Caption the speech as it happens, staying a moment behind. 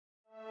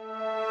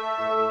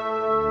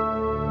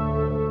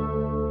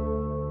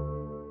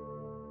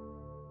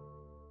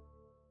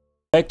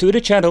Back to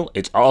the channel.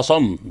 It's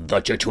awesome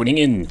that you're tuning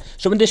in.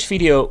 So in this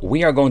video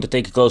we are going to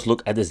take a close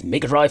look at this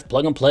Mega Drive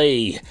plug and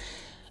play.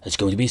 It's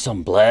going to be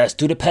some blast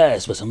to the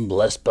past with some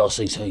blast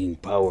processing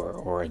power,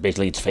 or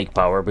basically it's fake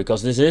power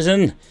because this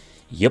isn't.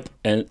 Yep,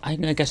 and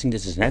I'm guessing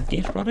this is an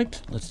Games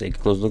product. Let's take a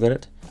close look at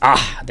it.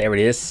 Ah, there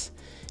it is.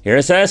 Here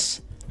it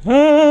says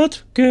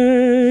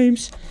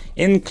Games,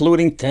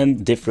 including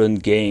 10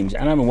 different games.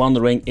 And I'm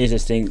wondering, is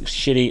this thing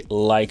shitty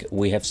like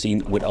we have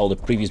seen with all the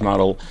previous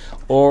model,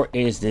 or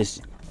is this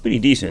pretty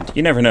decent?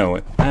 You never know.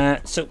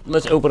 So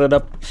let's open it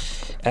up.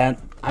 And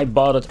I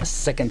bought it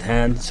second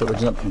hand, so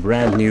it's not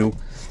brand new.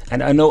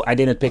 And I know I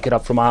didn't pick it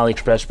up from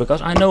AliExpress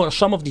because I know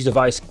some of these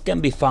devices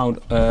can be found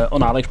on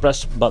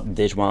AliExpress, but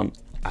this one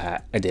I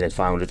didn't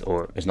find it,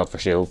 or it's not for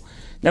sale.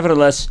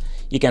 Nevertheless,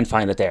 you can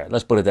find it there.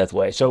 Let's put it that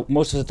way. So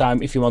most of the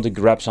time, if you want to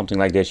grab something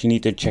like this, you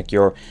need to check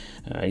your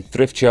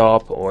thrift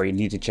shop, or you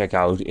need to check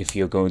out if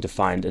you're going to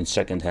find a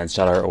second-hand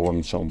seller or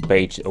on some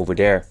page over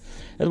there.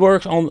 It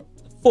works on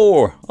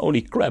 4,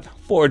 holy crap,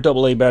 4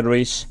 AA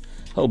batteries.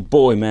 Oh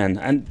boy, man.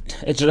 And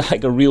it's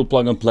like a real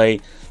plug and play.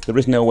 There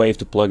is no way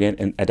to plug in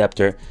an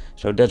adapter,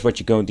 so that's what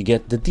you're going to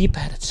get. The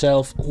D-pad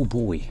itself, oh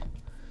boy.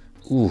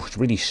 Ooh, it's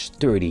really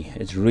sturdy.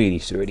 It's really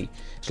sturdy.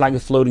 It's like a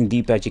floating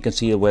D-pad. You can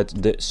see it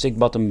with the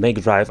 6-button Mega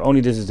Drive.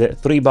 Only this is the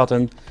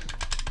 3-button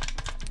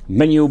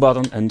menu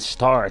button and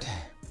start.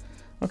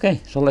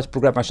 Okay, so let's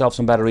grab myself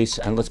some batteries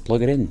and let's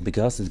plug it in,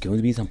 because it's going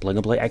to be some plug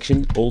and play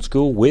action, old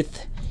school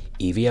with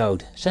EV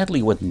out.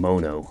 Sadly with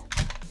mono.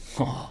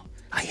 Oh,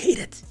 I hate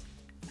it.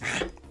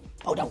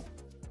 Oh no.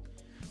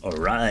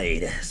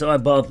 Alright, so I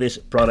bought this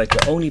product.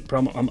 The only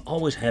problem I'm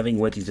always having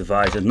with these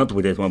devices, not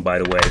with this one by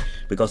the way,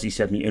 because he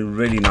sent me a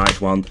really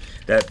nice one,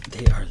 that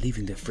they are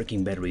leaving the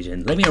freaking batteries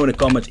in. Let me know in the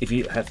comments if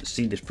you have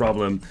seen this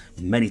problem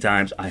many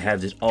times. I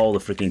have this all the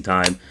freaking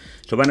time.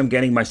 So when I'm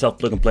getting myself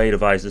plug and play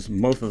devices,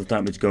 most of the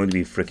time it's going to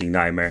be a freaking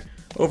nightmare.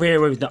 Over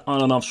here with the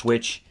on and off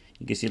switch,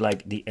 you can see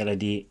like the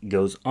LED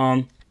goes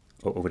on.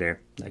 Oh, over there,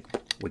 like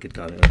wicked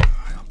color.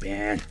 Oh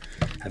man,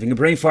 having a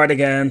brain fart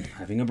again,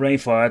 having a brain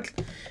fart.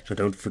 So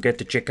don't forget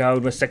to check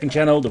out my second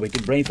channel, the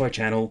Wicked Brain Fart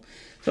channel.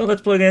 So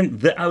let's plug in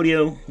the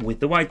audio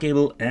with the white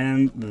cable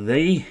and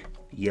the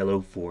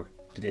yellow for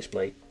the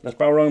display. Let's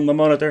power on the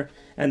monitor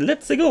and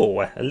let's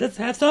go. Let's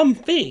have some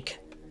fake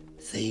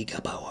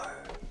SEGA power.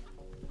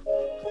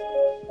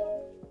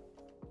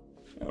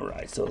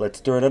 Alright, so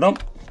let's turn it on.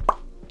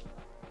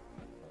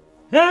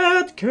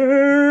 At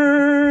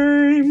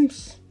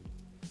Games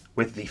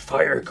with the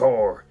fire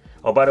core.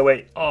 Oh, by the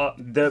way,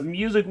 the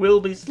music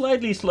will be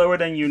slightly slower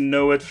than you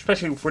know it,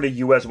 especially for the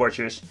US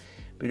watchers,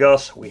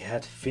 because we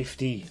had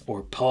 50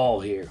 or Paul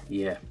here.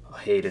 Yeah,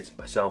 I hate it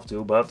myself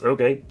too, but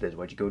okay, that's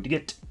what you're going to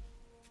get.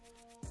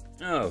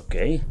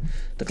 Okay,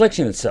 the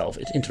collection itself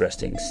is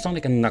interesting.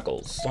 Sonic and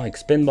Knuckles, Sonic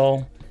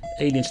Spinball,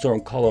 Alien Storm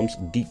Columns,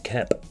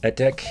 Decap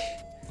Attack.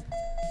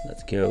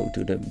 Let's go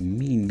to the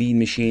Mean Bean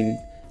Machine,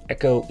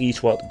 Echo,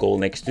 E-SWAT,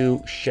 Golden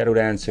X2, Shadow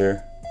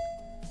Dancer.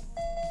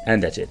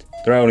 And that's it.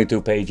 There are only 2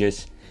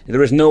 pages.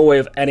 There is no way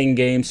of adding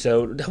games,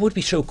 so that would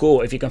be so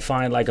cool if you can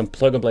find like a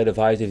plug and play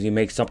device. If you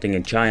make something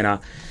in China,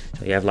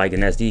 so you have like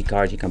an SD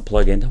card you can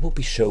plug in, that would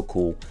be so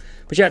cool.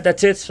 But yeah,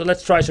 that's it. So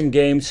let's try some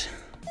games.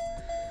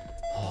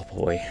 Oh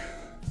boy,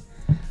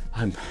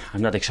 I'm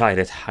not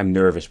excited. I'm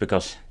nervous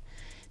because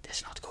this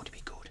is not going to be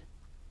good.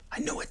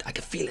 I know it. I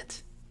can feel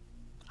it.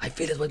 I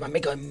feel it with my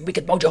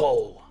wicked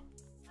mojo.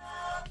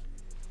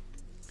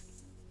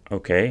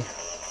 Okay.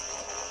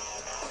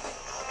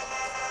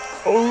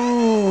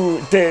 Oh,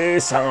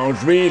 this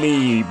sounds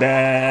really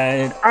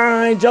bad.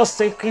 I just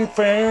thinking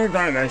fair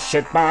and I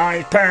shit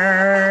my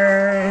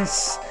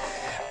pants.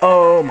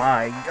 Oh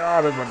my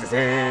god, what is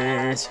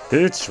this?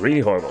 It's really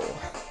horrible.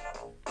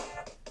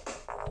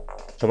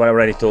 So I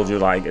already told you,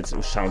 like, it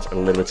sounds a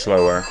little bit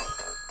slower.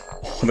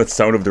 Oh, that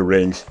sound of the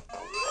rings.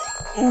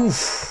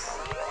 Oof.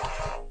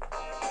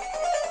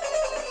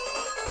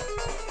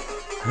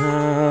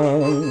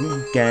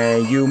 How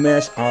can you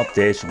mess up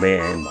this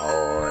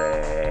memory?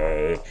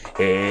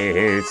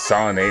 It's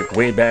Sonic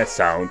with bad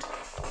sound.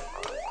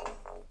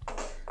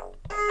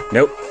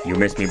 Nope, you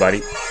missed me,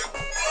 buddy.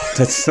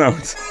 That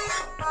sounds.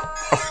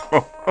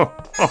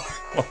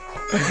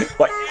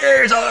 My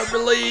ears are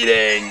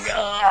bleeding.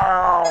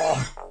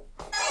 Oh.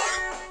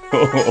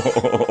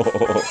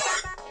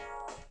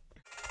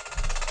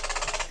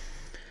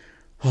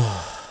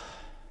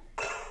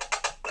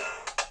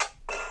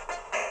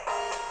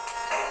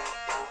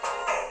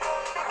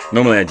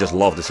 Normally, I just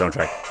love the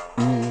soundtrack.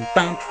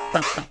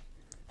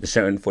 The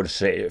sound for the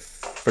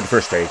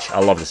first stage,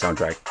 I love the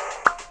soundtrack.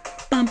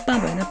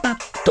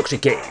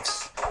 Toxic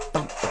Caves.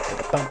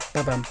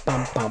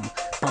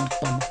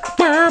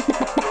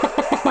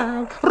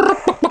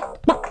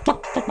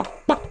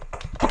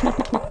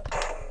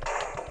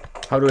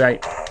 How do I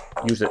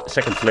use the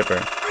second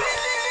flipper?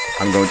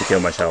 I'm going to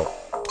kill myself.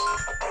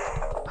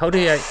 How do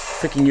I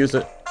freaking use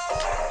it?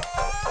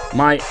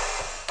 My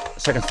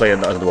second player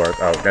doesn't work.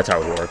 Oh, that's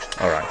how it works.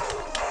 Alright.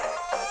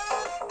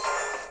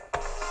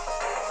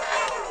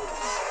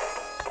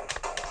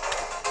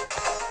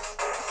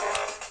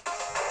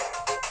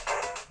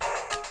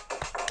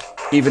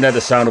 Even though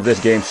the sound of this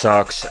game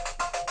sucks,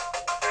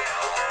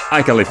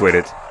 I can live with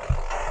it.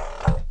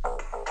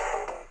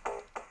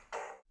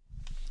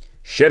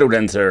 Shadow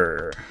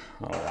Dancer.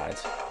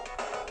 Alright.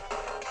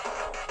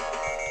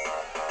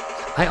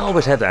 I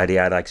always had the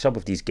idea like some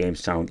of these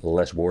games sound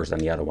less worse than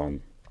the other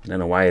one. I don't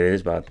know why it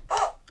is, but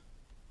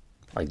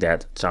like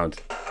that it sounds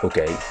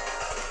okay.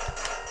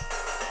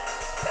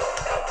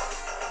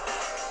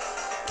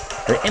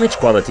 The image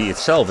quality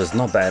itself is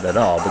not bad at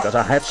all, because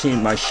I have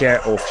seen my share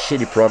of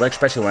shitty products,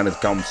 especially when it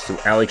comes to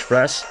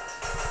AliExpress.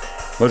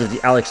 Most of the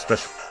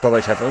AliExpress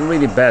products have a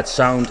really bad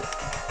sound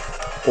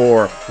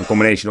or a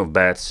combination of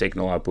bad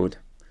signal output.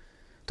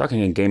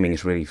 Talking in gaming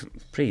is really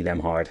pretty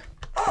damn hard.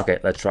 Okay,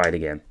 let's try it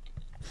again.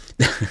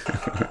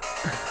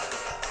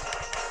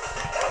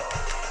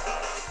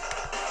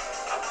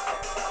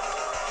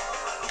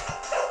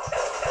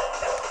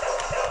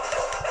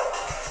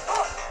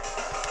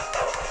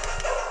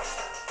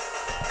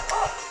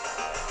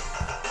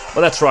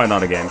 Well, let's try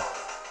another game.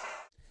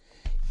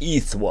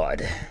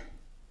 Eastward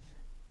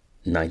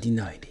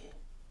 1990.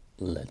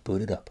 Let's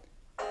put it up.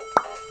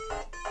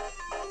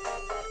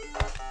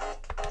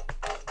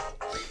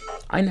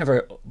 I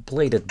never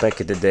played it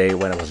back in the day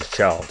when I was a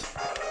child.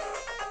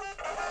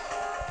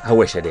 I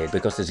wish I did,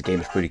 because this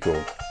game is pretty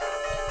cool.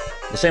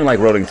 The same like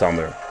Rolling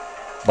Thunder,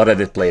 but I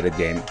did play that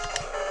game.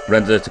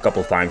 Rented it a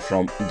couple of times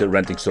from the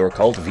renting store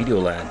called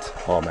Videoland.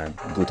 Oh man,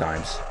 good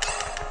times.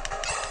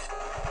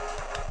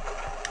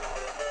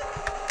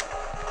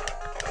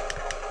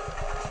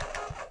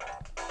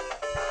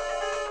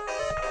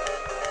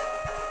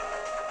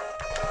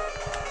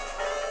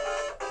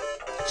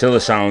 Still the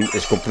sound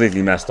is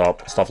completely messed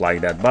up, stuff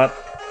like that, but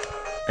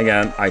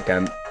again, I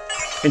can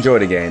enjoy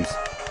the games.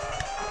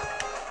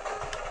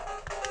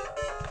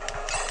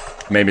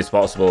 Maybe it's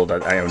possible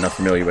that I am not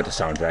familiar with the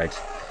soundtracks.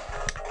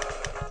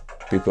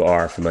 People who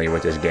are familiar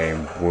with this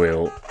game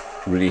will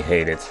really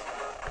hate it.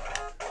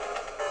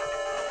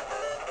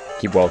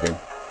 Keep walking,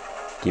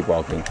 keep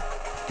walking,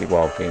 keep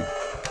walking.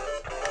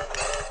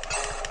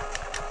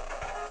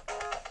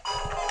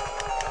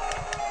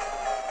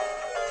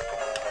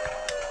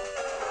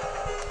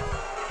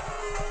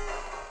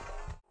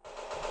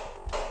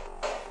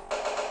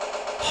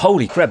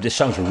 Holy crap, this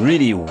sounds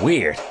really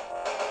weird.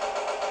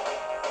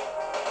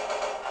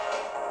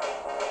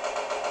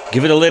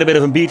 Give it a little bit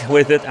of a beat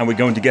with it and we're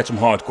going to get some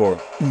hardcore.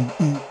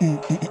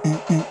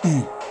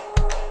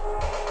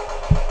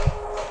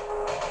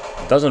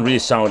 It doesn't really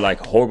sound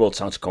like horrible, it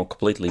sounds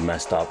completely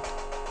messed up.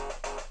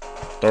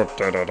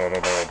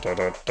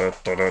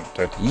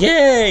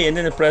 Yay! And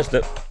then I press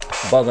the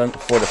button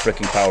for the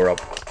freaking power up.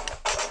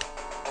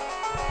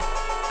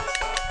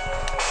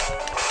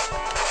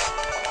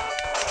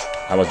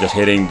 I was just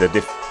hitting the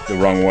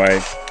wrong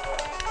way.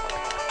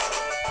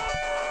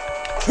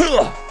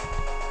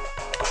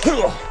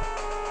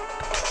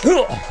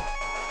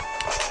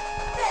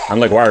 I'm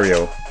like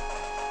Wario.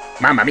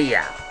 Mamma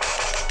mia!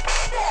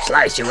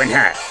 Slice you in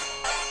half.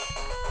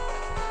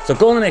 So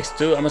Golden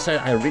X2, I must say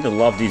I really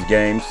love these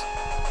games.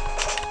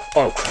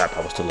 Oh crap,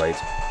 I was too late.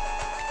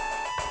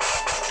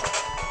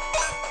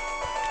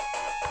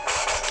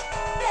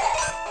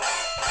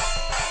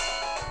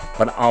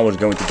 But I was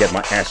going to get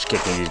my ass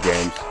kicked in these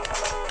games.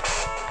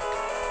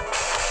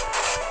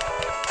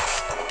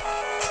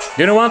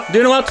 Do you know what? Do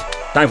you know what?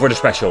 Time for the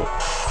special.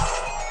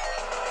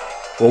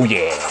 Oh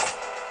yeah.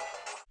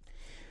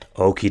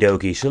 Okie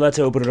dokie, so let's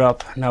open it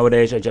up.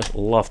 Nowadays I just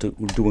love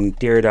doing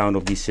teardown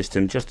of these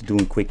systems, just to do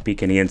a quick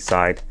peek in the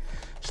inside.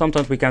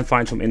 Sometimes we can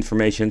find some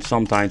information,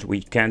 sometimes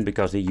we can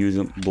because they use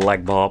a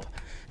black bulb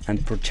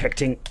and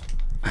protecting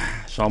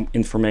some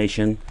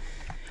information.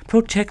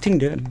 Protecting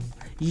them.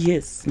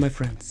 Yes, my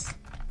friends.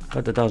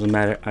 But that doesn't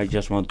matter, I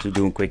just want to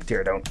do a quick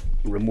teardown,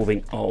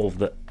 removing all of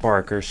the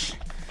Parkers.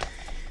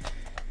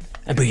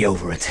 And be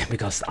over it,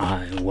 because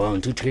I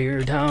want to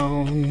tear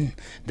down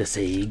the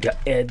SEGA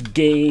Ed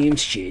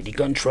Games shitty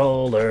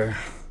controller.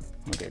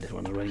 Okay, this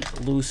one's already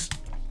loose.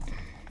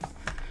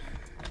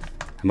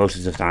 Most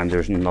of the time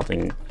there's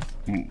nothing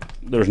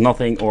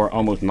or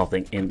almost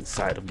nothing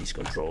inside of these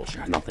controls.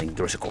 Nothing,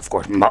 there's of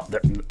course,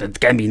 there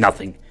can be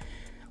nothing.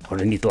 Or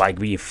there need to like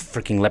be a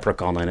freaking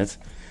leprechaun in it.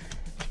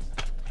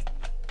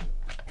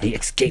 He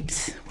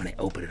escapes when I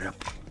open it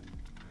up.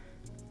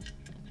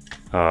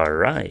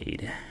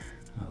 Alright.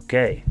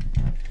 Okay.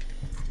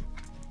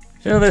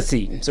 So let's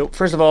see. So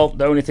first of all,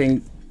 the only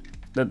thing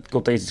that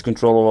contains this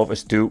controller of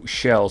is two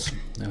shells.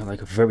 They're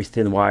like very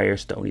thin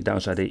wires. The only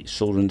downside, they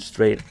solder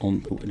straight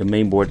on the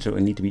main board, so I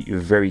need to be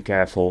very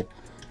careful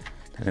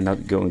that I'm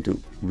not going to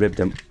rip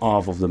them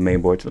off of the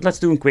main board. But let's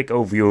do a quick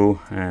overview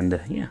and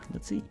yeah,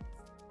 let's see.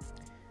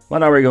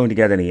 What are we going to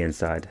get in the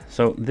inside?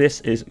 So this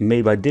is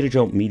made by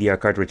Digital Media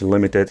Cartridge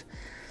Limited.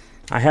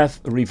 I have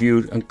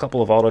reviewed a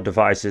couple of other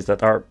devices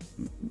that are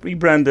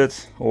rebranded,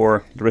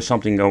 or there is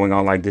something going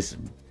on like this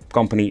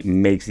company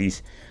makes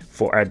these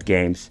for ad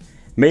games.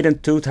 Made in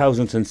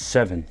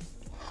 2007.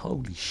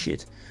 Holy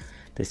shit.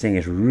 This thing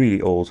is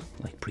really old,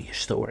 like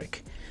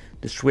prehistoric.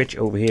 The switch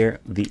over here,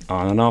 the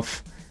on and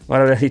off. But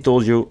I already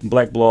told you,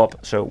 black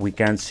blob, so we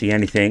can't see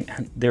anything.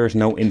 And there is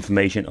no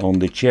information on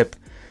the chip.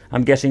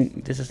 I'm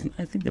guessing this is,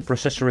 I think, the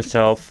processor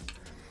itself.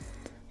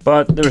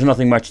 But there is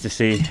nothing much to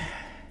see.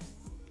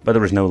 But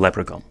there is no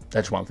leprechaun.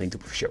 That's one thing to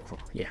show for.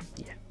 Yeah.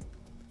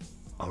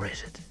 Or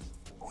is it?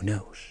 Who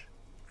knows?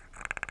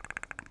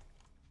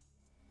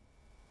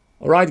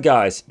 Alright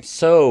guys,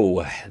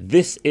 so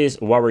this is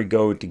what we're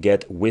going to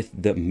get with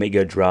the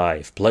Mega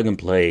Drive. Plug and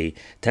play.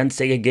 10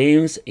 SEGA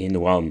games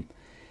in one.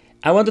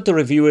 I wanted to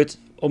review it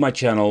on my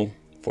channel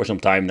for some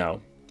time now.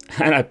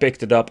 And I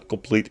picked it up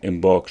complete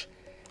in box.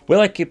 Will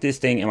I keep this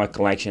thing in my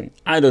collection?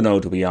 I don't know,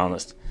 to be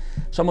honest.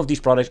 Some of these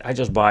products I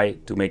just buy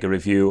to make a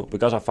review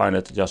because I find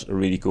it just a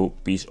really cool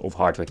piece of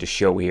hardware to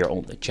show here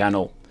on the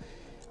channel.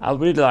 I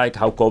really like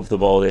how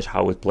comfortable it is,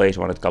 how it plays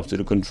when it comes to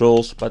the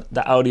controls, but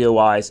the audio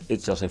wise,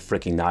 it's just a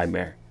freaking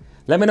nightmare.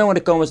 Let me know in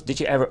the comments, did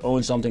you ever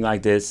own something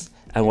like this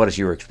and what is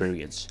your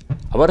experience?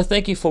 I want to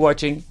thank you for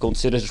watching,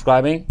 consider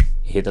subscribing,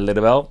 hit the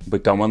little bell,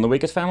 become one of the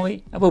Wicked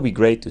family, and it will be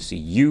great to see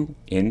you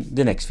in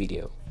the next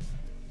video.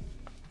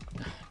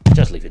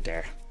 Just leave it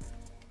there.